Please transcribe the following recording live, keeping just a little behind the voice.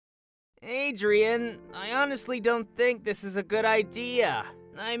Adrien, I honestly don't think this is a good idea.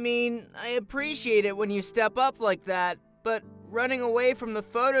 I mean, I appreciate it when you step up like that, but running away from the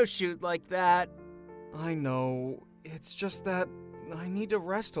photo shoot like that... I know. It's just that I need to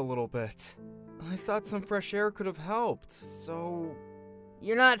rest a little bit. I thought some fresh air could have helped, so...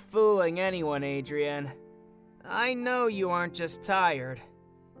 You're not fooling anyone, Adrien. I know you aren't just tired.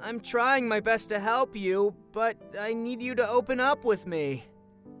 I'm trying my best to help you, but I need you to open up with me.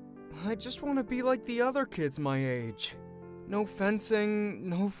 I just want to be like the other kids my age. No fencing,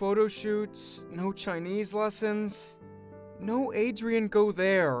 no photo shoots, no Chinese lessons. No Adrien go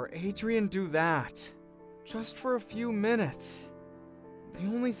there, Adrien do that. Just for a few minutes. The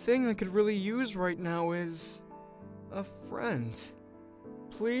only thing I could really use right now is... a friend.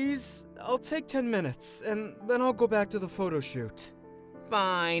 Please, I'll take 10 minutes, and then I'll go back to the photo shoot.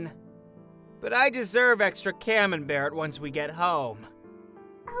 Fine. But I deserve extra camembert once we get home.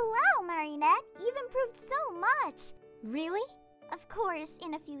 Oh wow, Marinette, you've improved so much. Really? Of course,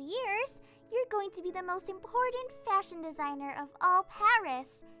 in a few years, you're going to be the most important fashion designer of all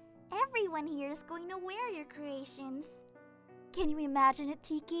Paris. Everyone here is going to wear your creations. Can you imagine it,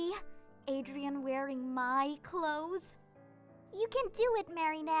 Tikki? Adrien wearing my clothes? You can do it,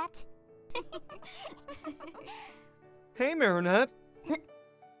 Marinette. Hey, Marinette.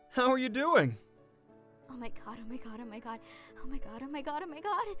 How are you doing? Oh my god, oh my god, oh my god. Oh my god, oh my god, oh my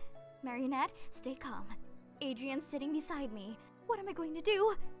god. Marinette, stay calm. Adrien's sitting beside me. What am I going to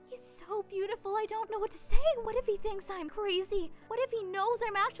do? He's so beautiful, I don't know what to say. What if he thinks I'm crazy? What if he knows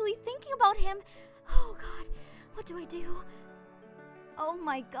I'm actually thinking about him? Oh god, what do I do? Oh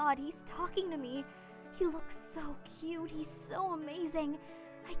my god, he's talking to me. He looks so cute, he's so amazing.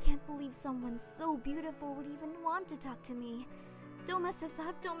 I can't believe someone so beautiful would even want to talk to me. Don't mess this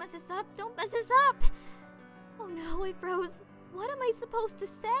up, don't mess this up, don't mess this up! Oh no, I froze. What am I supposed to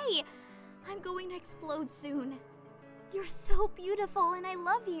say? I'm going to explode soon. You're so beautiful and I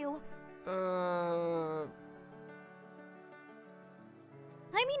love you. I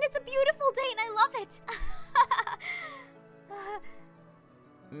mean, it's a beautiful day and I love it.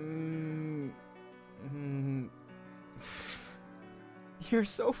 You're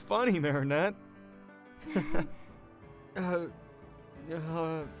so funny, Marinette.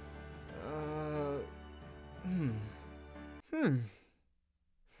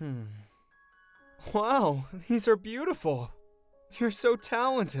 Wow, these are beautiful. You're so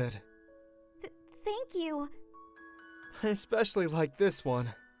talented. Thank you. I especially like this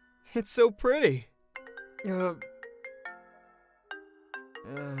one. It's so pretty.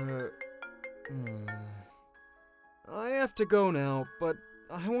 I have to go now, but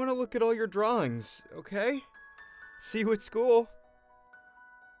I want to look at all your drawings, okay? See you at school.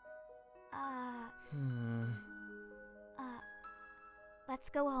 Let's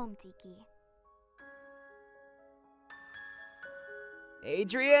go home, Tikki.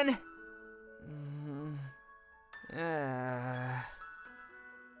 Adrien?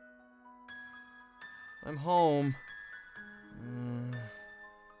 I'm home.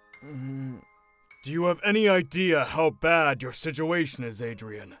 Do you have any idea how bad your situation is,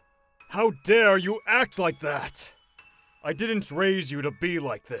 Adrien? How dare you act like that? I didn't raise you to be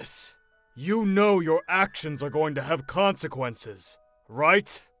like this. You know your actions are going to have consequences,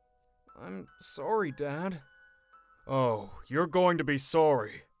 right? I'm sorry, Dad. Oh, you're going to be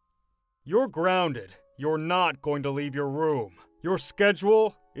sorry. You're grounded. You're not going to leave your room. Your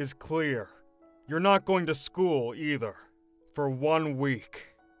schedule is clear. You're not going to school either. For 1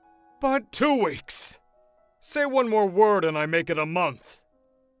 week. But 2 weeks! Say one more word and I make it a month.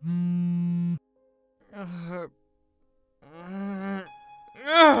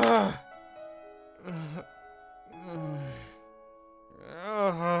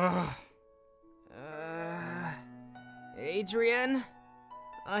 Adrien?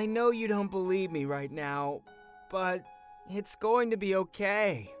 I know you don't believe me right now, but it's going to be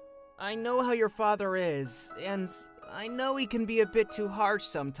okay. I know how your father is, and I know he can be a bit too harsh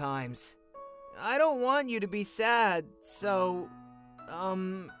sometimes. I don't want you to be sad, so,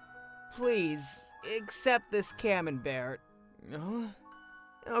 please, accept this camembert.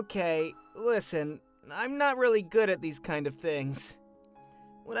 Okay, listen, I'm not really good at these kind of things.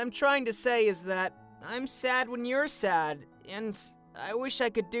 What I'm trying to say is that I'm sad when you're sad, and I wish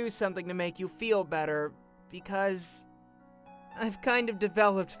I could do something to make you feel better, because I've kind of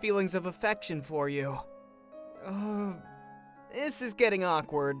developed feelings of affection for you. This is getting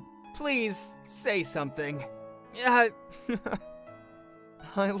awkward. Please, say something. I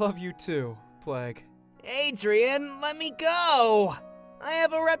love you too, Plagg. Adrien, let me go! I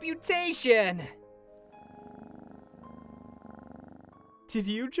have a reputation! Did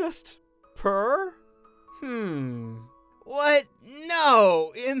you just purr? What?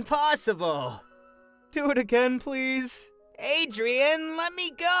 No, impossible. Do it again, please. Adrien, let me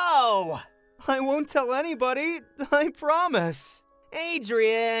go. I won't tell anybody, I promise.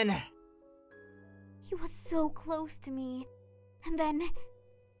 Adrien. He was so close to me. And then...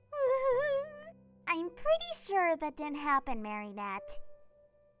 I'm pretty sure that didn't happen, Marinette.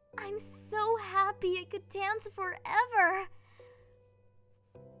 I'm so happy I could dance forever.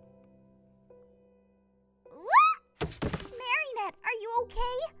 Marinette, are you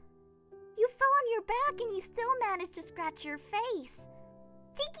okay? You fell on your back and you still managed to scratch your face.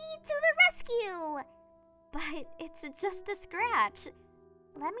 Tikki to the rescue! But it's just a scratch.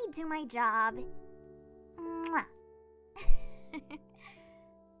 Let me do my job. Mwah.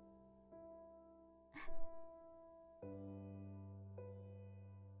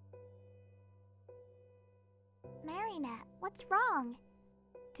 Marinette, what's wrong?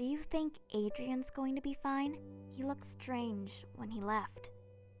 Do you think Adrien's going to be fine? He looked strange when he left.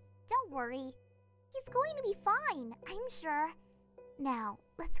 Don't worry. He's going to be fine, I'm sure. Now,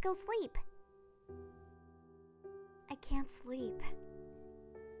 let's go sleep. I can't sleep.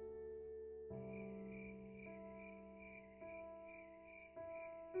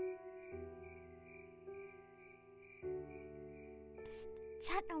 Psst,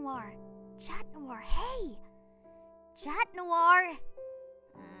 Chat Noir. Chat Noir, hey! Chat Noir!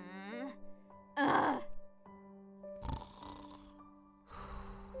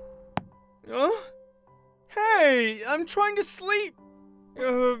 Huh? Hey, I'm trying to sleep.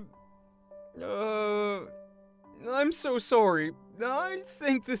 I'm so sorry. I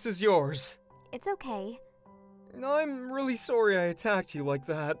think this is yours. It's okay. I'm really sorry I attacked you like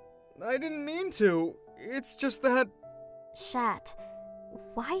that. I didn't mean to. It's just that... Chat,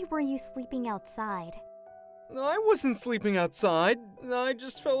 why were you sleeping outside? I wasn't sleeping outside. I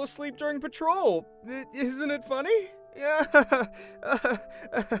just fell asleep during patrol. Isn't it funny? Yeah.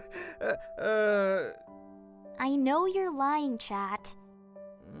 I know you're lying, Chat.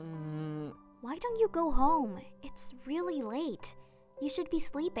 Why don't you go home? It's really late. You should be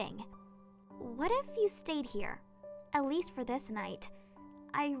sleeping. What if you stayed here? At least for this night.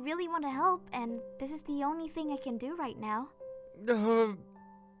 I really want to help, and this is the only thing I can do right now. Do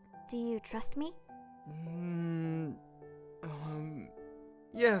you trust me?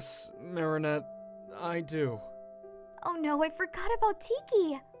 Yes, Marinette, I do. Oh no, I forgot about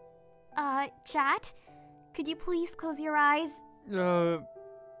Tikki! Chat? Could you please close your eyes?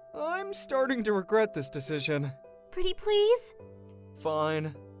 I'm starting to regret this decision. Pretty please?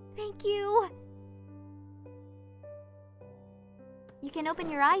 Fine. Thank you! You can open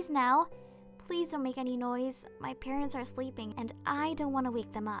your eyes now. Please don't make any noise. My parents are sleeping and I don't want to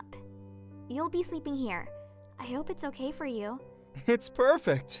wake them up. You'll be sleeping here. I hope it's okay for you. It's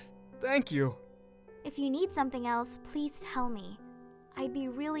perfect. Thank you. If you need something else, please tell me. I'd be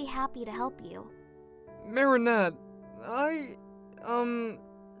really happy to help you. Marinette, I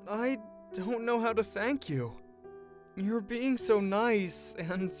don't know how to thank you. You're being so nice,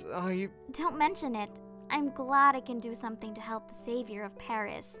 and I... Don't mention it. I'm glad I can do something to help the savior of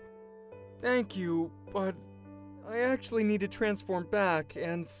Paris. Thank you, but I actually need to transform back,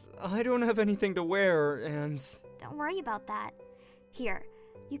 and I don't have anything to wear, and... Don't worry about that. Here,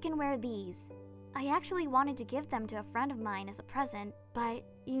 you can wear these. I actually wanted to give them to a friend of mine as a present, but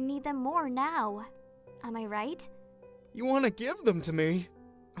you need them more now. Am I right? You want to give them to me?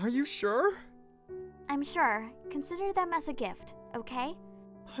 Are you sure? I'm sure. Consider them as a gift, okay?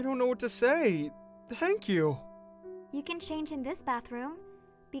 I don't know what to say. Thank you. You can change in this bathroom.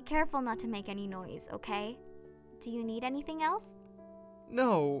 Be careful not to make any noise, okay? Do you need anything else?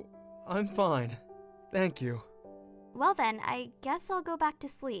 No, I'm fine. Thank you. Well then, I guess I'll go back to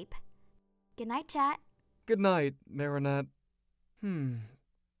sleep. Good night, Chat. Good night, Marinette.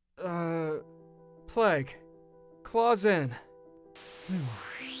 Plagg. Claws in.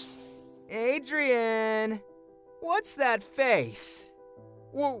 Adrien! What's that face?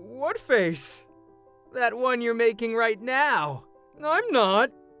 What face? That one you're making right now. I'm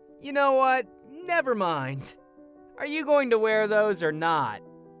not. You know what? Never mind. Are you going to wear those or not?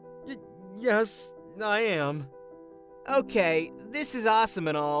 Yes, I am. Okay, this is awesome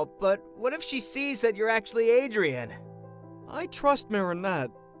and all, but what if she sees that you're actually Adrien? I trust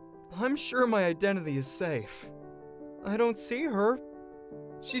Marinette. I'm sure my identity is safe. I don't see her.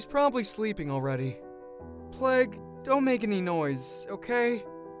 She's probably sleeping already. Plagg, don't make any noise, okay?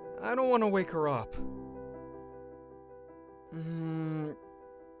 I don't want to wake her up.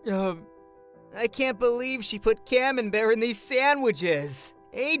 I can't believe she put camembert in these sandwiches.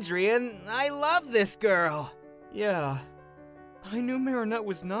 Adrien, I love this girl. Yeah. I knew Marinette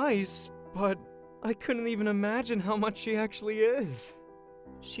was nice, but I couldn't even imagine how much she actually is.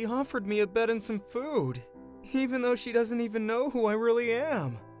 She offered me a bed and some food, even though she doesn't even know who I really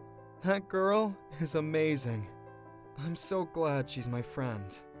am. That girl is amazing. I'm so glad she's my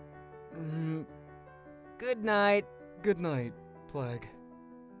friend. Good night. Good night, Plagg.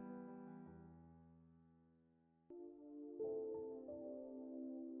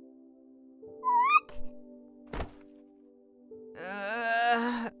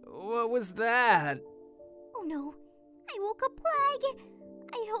 What was that? Oh no, I woke up Plagg.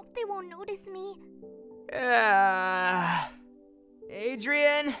 I hope they won't notice me.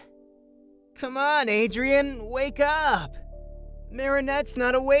 Adrien? Come on, Adrien, wake up! Marinette's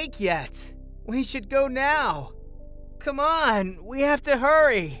not awake yet. We should go now. Come on, we have to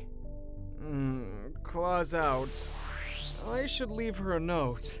hurry. Claws out. I should leave her a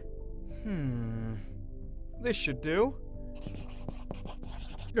note. This should do.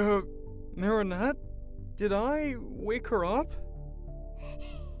 Marinette? Did I wake her up?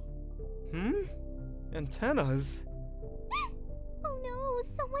 Antennas? Oh no,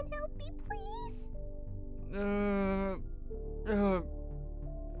 someone help me, please.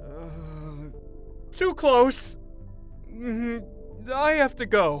 Too close. I have to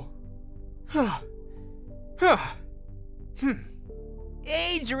go.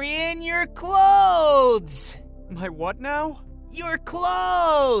 Adrien, your clothes! My what now? Your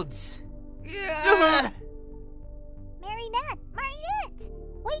clothes! Marinette!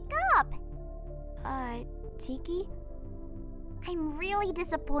 Wake up! Tikki? I'm really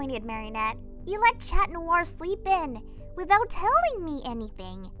disappointed, Marinette. You let Chat Noir sleep in without telling me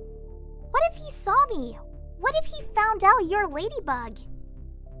anything. What if he saw me? What if he found out you're Ladybug?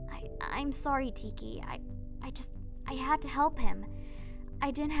 I'm sorry, Tikki. I had to help him.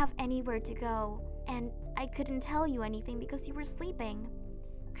 I didn't have anywhere to go, and I couldn't tell you anything because you were sleeping.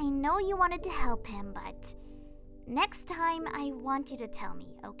 I know you wanted to help him, but next time I want you to tell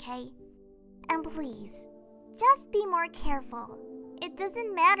me, okay? And please, just be more careful. It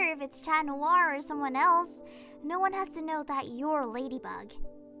doesn't matter if it's Chat Noir or someone else. No one has to know that you're Ladybug.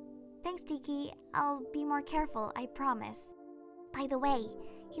 Thanks, Tikki. I'll be more careful, I promise. By the way,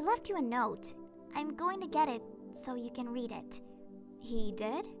 he left you a note. I'm going to get it so you can read it. He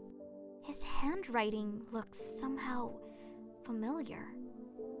did? His handwriting looks somehow familiar.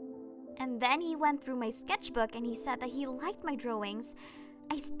 And then he went through my sketchbook and he said that he liked my drawings.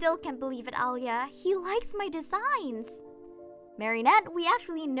 I still can't believe it, Alya. He likes my designs. Marinette, we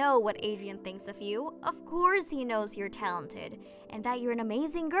actually know what Adrien thinks of you. Of course he knows you're talented and that you're an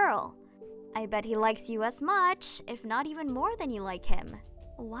amazing girl. I bet he likes you as much, if not even more than you like him.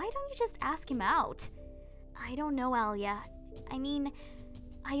 Why don't you just ask him out? I don't know, Alya. I mean,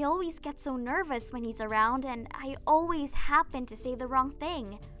 I always get so nervous when he's around and I always happen to say the wrong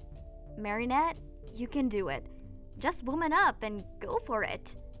thing. Marinette, you can do it. Just woman up and go for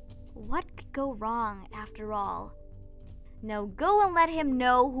it. What could go wrong after all? Now go and let him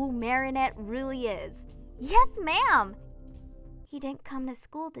know who Marinette really is. Yes, ma'am! He didn't come to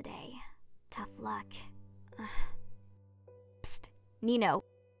school today. Tough luck. Psst, Nino.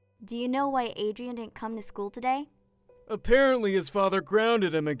 Do you know why Adrien didn't come to school today? Apparently his father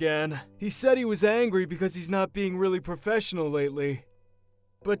grounded him again. He said he was angry because he's not being really professional lately.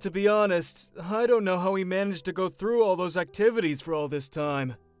 But to be honest, I don't know how he managed to go through all those activities for all this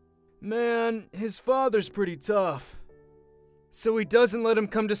time. Man, his father's pretty tough. So he doesn't let him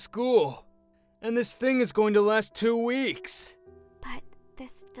come to school. And this thing is going to last 2 weeks. But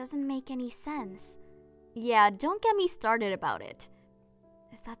this doesn't make any sense. Yeah, don't get me started about it.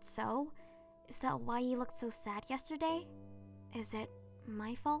 Is that so? Is that why you looked so sad yesterday? Is it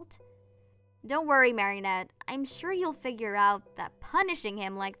my fault? Don't worry, Marinette. I'm sure you'll figure out that punishing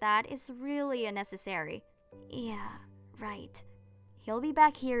him like that is really unnecessary. Yeah, right. He'll be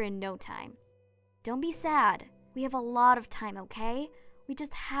back here in no time. Don't be sad. We have a lot of time, okay? We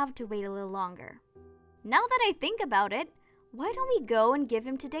just have to wait a little longer. Now that I think about it, why don't we go and give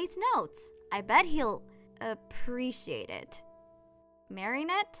him today's notes? I bet he'll appreciate it.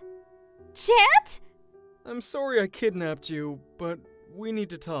 Marinette? Chat? I'm sorry I kidnapped you, but we need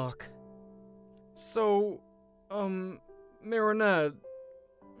to talk. So, Marinette,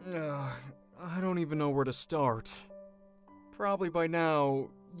 I don't even know where to start. Probably by now,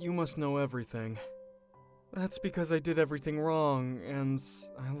 you must know everything. That's because I did everything wrong, and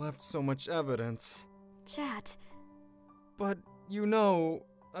I left so much evidence. Chat. But, you know,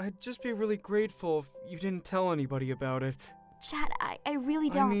 I'd just be really grateful if you didn't tell anybody about it. Chat, I really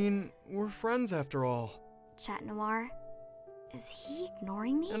don't... I mean, we're friends after all. Chat Noir, is he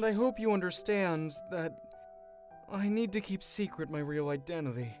ignoring me? And I hope you understand that I need to keep secret my real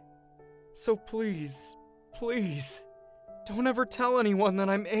identity. So please, please, don't ever tell anyone that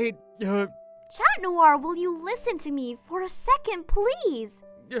I'm Chat Noir, will you listen to me for a second, please?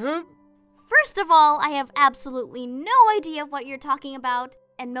 uh, First of all, I have absolutely no idea what you're talking about.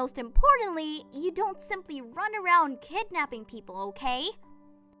 And most importantly, you don't simply run around kidnapping people, okay?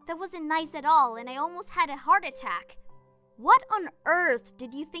 That wasn't nice at all, and I almost had a heart attack. What on earth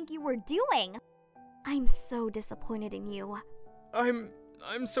did you think you were doing? I'm so disappointed in you. I'm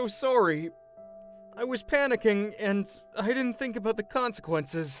so sorry. I was panicking, and I didn't think about the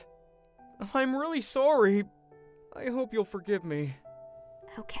consequences. I'm really sorry. I hope you'll forgive me.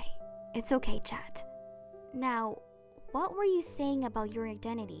 Okay, it's okay, chat. Now, what were you saying about your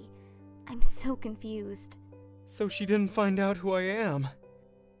identity? I'm so confused. So she didn't find out who I am.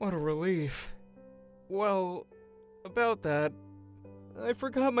 What a relief. Well, about that, I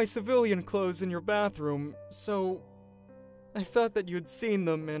forgot my civilian clothes in your bathroom, so I thought that you'd seen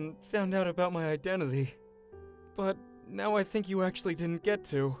them and found out about my identity. But now I think you actually didn't get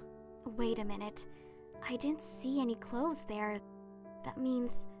to. Wait a minute. I didn't see any clothes there. That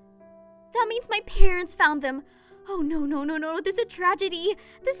means my parents found them. Oh no, this is a tragedy.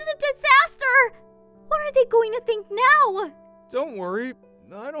 This is a disaster. What are they going to think now? Don't worry,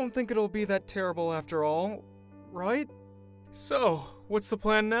 I don't think it'll be that terrible after all, right? So, what's the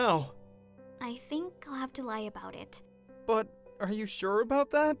plan now? I think I'll have to lie about it. But are you sure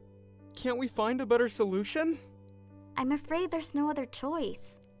about that? Can't we find a better solution? I'm afraid there's no other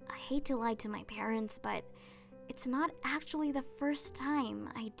choice. I hate to lie to my parents, but it's not actually the first time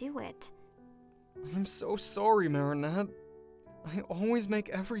I do it. I'm so sorry, Marinette. I always make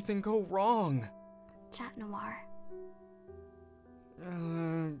everything go wrong. Chat Noir.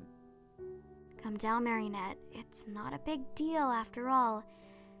 Come down, Marinette. It's not a big deal after all.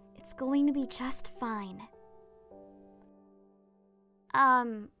 It's going to be just fine.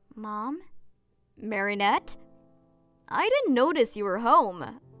 Mom? Marinette? I didn't notice you were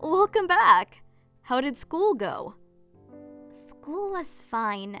home. Welcome back. How did school go? School was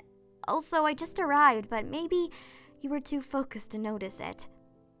fine. Also, I just arrived, but maybe you were too focused to notice it.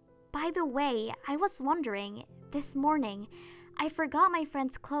 By the way, I was wondering, this morning, I forgot my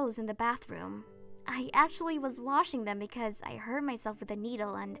friend's clothes in the bathroom. I actually was washing them because I hurt myself with a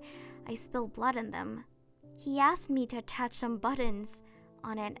needle and I spilled blood in them. He asked me to attach some buttons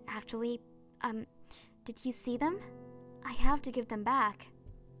on it, actually. Did you see them? I have to give them back.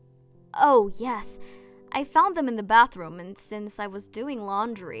 Oh, yes. I found them in the bathroom, and since I was doing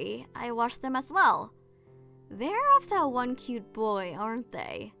laundry, I washed them as well. They're of that one cute boy, aren't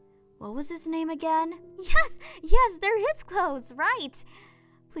they? What was his name again? Yes, they're his clothes, right.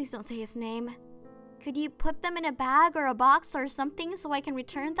 Please don't say his name. Could you put them in a bag or a box or something so I can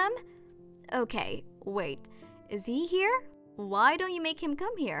return them? Okay, wait. Is he here? Why don't you make him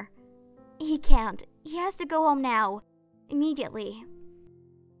come here? He can't. He has to go home now. Immediately.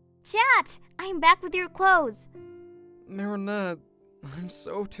 Chat! I'm back with your clothes. Marinette, I'm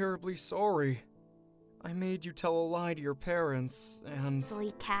so terribly sorry. I made you tell a lie to your parents, and...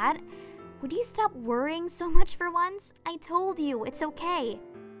 Silly cat. Would you stop worrying so much for once? I told you, it's okay.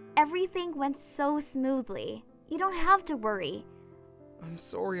 Everything went so smoothly. You don't have to worry. I'm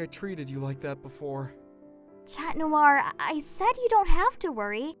sorry I treated you like that before. Chat Noir, I said you don't have to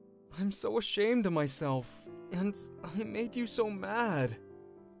worry. I'm so ashamed of myself, and I made you so mad.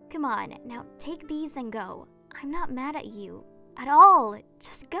 Come on, now take these and go. I'm not mad at you. At all.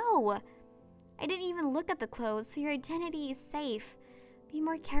 Just go. I didn't even look at the clothes, so your identity is safe. Be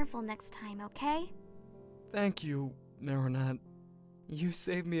more careful next time, okay? Thank you, Marinette. You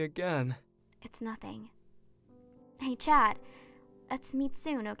saved me again. It's nothing. Hey, Chad. Let's meet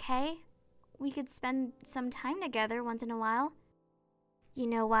soon, okay? We could spend some time together once in a while. You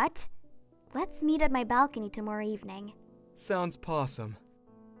know what? Let's meet at my balcony tomorrow evening. Sounds possum.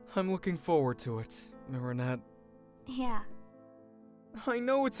 I'm looking forward to it, Marinette. Yeah. I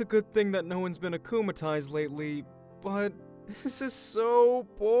know it's a good thing that no one's been akumatized lately, but this is so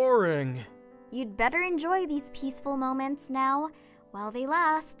boring. You'd better enjoy these peaceful moments now, while they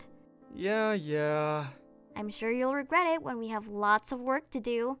last. Yeah. I'm sure you'll regret it when we have lots of work to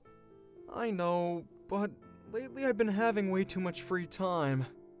do. I know, but lately I've been having way too much free time.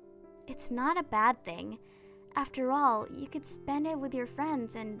 It's not a bad thing. After all, you could spend it with your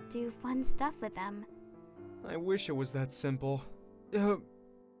friends and do fun stuff with them. I wish it was that simple.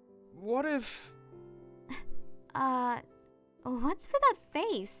 What if... What's with that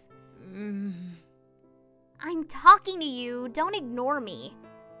face? I'm talking to you, don't ignore me.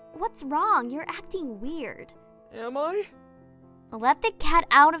 What's wrong? You're acting weird. Am I? Let the cat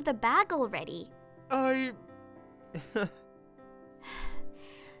out of the bag already.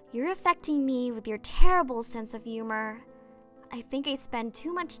 You're affecting me with your terrible sense of humor. I think I spend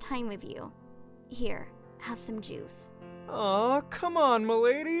too much time with you. Here, have some juice. Aw, come on,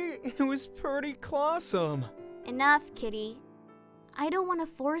 milady. It was pretty clawsome. Enough, kitty. I don't want to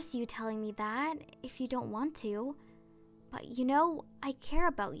force you telling me that if you don't want to. But you know, I care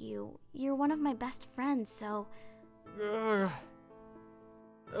about you. You're one of my best friends, so...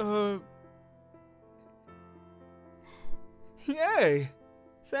 Yay!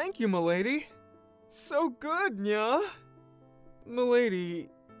 Thank you, milady. So good, nya? Milady,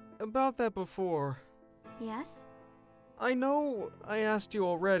 about that before. Yes? I know I asked you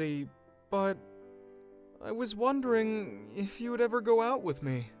already, but I was wondering if you would ever go out with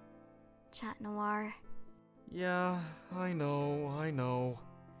me. Chat Noir. Yeah, I know.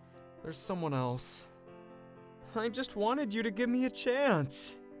 There's someone else. I just wanted you to give me a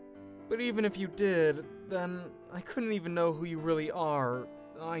chance. But even if you did, then I couldn't even know who you really are.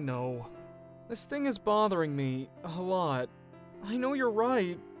 I know. This thing is bothering me a lot. I know you're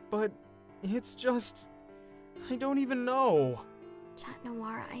right, but it's just... I don't even know. Chat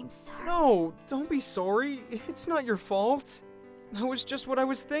Noir, I'm sorry. No, don't be sorry. It's not your fault. That was just what I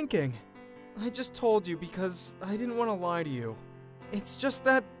was thinking. I just told you because I didn't want to lie to you. It's just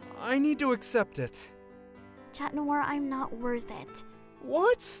that I need to accept it. Chat Noir, I'm not worth it.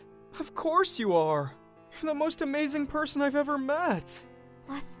 What? Of course you are. You're the most amazing person I've ever met.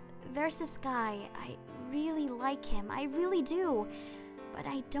 Plus, there's this guy. I really like him. I really do. But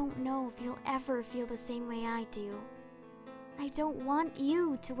I don't know if he'll ever feel the same way I do. I don't want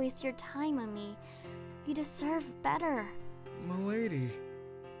you to waste your time on me. You deserve better. Milady.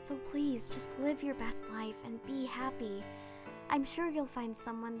 So please, just live your best life and be happy. I'm sure you'll find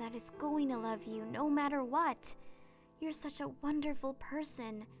someone that is going to love you no matter what. You're such a wonderful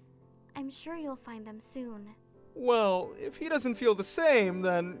person. I'm sure you'll find them soon. Well, if he doesn't feel the same,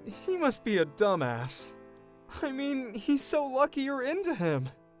 then he must be a dumbass. I mean, he's so lucky you're into him.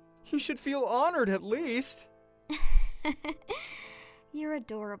 He should feel honored at least. You're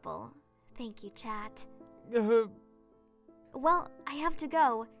adorable. Thank you, Chat. Well, I have to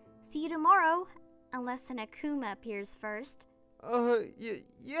go. See you tomorrow. Unless an Akuma appears first.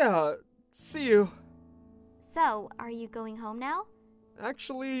 Yeah. See you. So, are you going home now?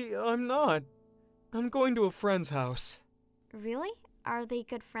 Actually, I'm not. I'm going to a friend's house. Really? Are they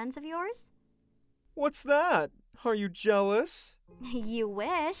good friends of yours? What's that? Are you jealous? You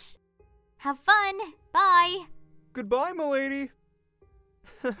wish. Have fun. Bye. Goodbye, milady.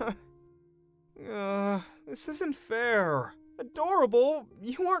 This isn't fair. Adorable,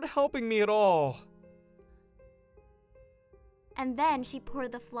 you aren't helping me at all. And then she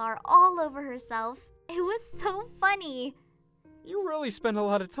poured the flour all over herself. It was so funny. You really spend a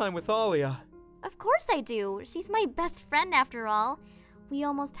lot of time with Alya. Of course I do. She's my best friend after all. We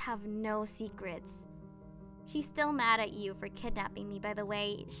almost have no secrets. She's still mad at you for kidnapping me, by the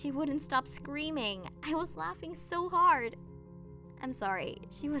way. She wouldn't stop screaming. I was laughing so hard. I'm sorry.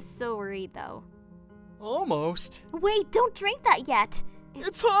 She was so worried, though. Almost. Wait, don't drink that yet.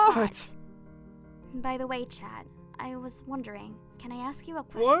 It's hot. By the way, Chad, I was wondering, can I ask you a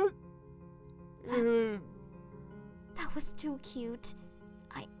question? What? That was too cute.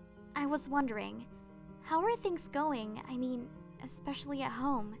 I was wondering, how are things going? I mean, especially at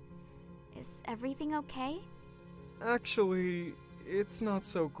home. Is everything okay? Actually, it's not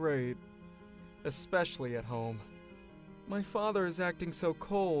so great. Especially at home. My father is acting so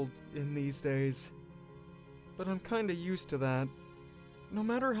cold in these days. But I'm kinda used to that. No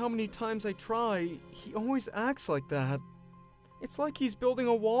matter how many times I try, he always acts like that. It's like he's building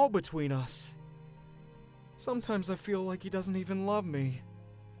a wall between us. Sometimes I feel like he doesn't even love me.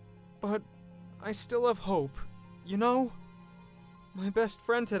 But I still have hope, you know? My best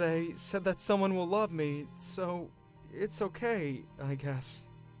friend today said that someone will love me, so it's okay, I guess.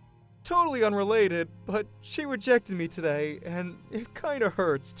 Totally unrelated, but she rejected me today, and it kinda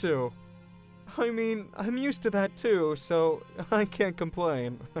hurts too. I mean, I'm used to that too, so I can't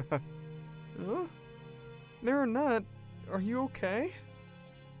complain. Huh? Marinette, are you okay?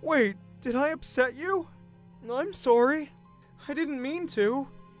 Wait, did I upset you? I'm sorry. I didn't mean to.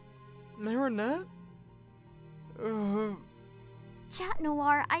 Marinette? Chat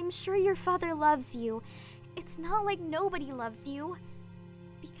Noir, I'm sure your father loves you. It's not like nobody loves you.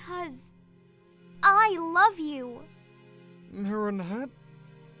 Because I love you. Marinette?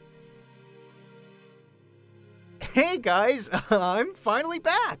 Hey guys, I'm finally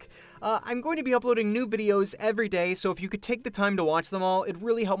back! I'm going to be uploading new videos every day, so if you could take the time to watch them all, it'd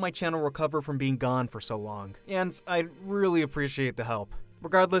really help my channel recover from being gone for so long. And I'd really appreciate the help.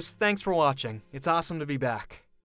 Regardless, thanks for watching. It's awesome to be back.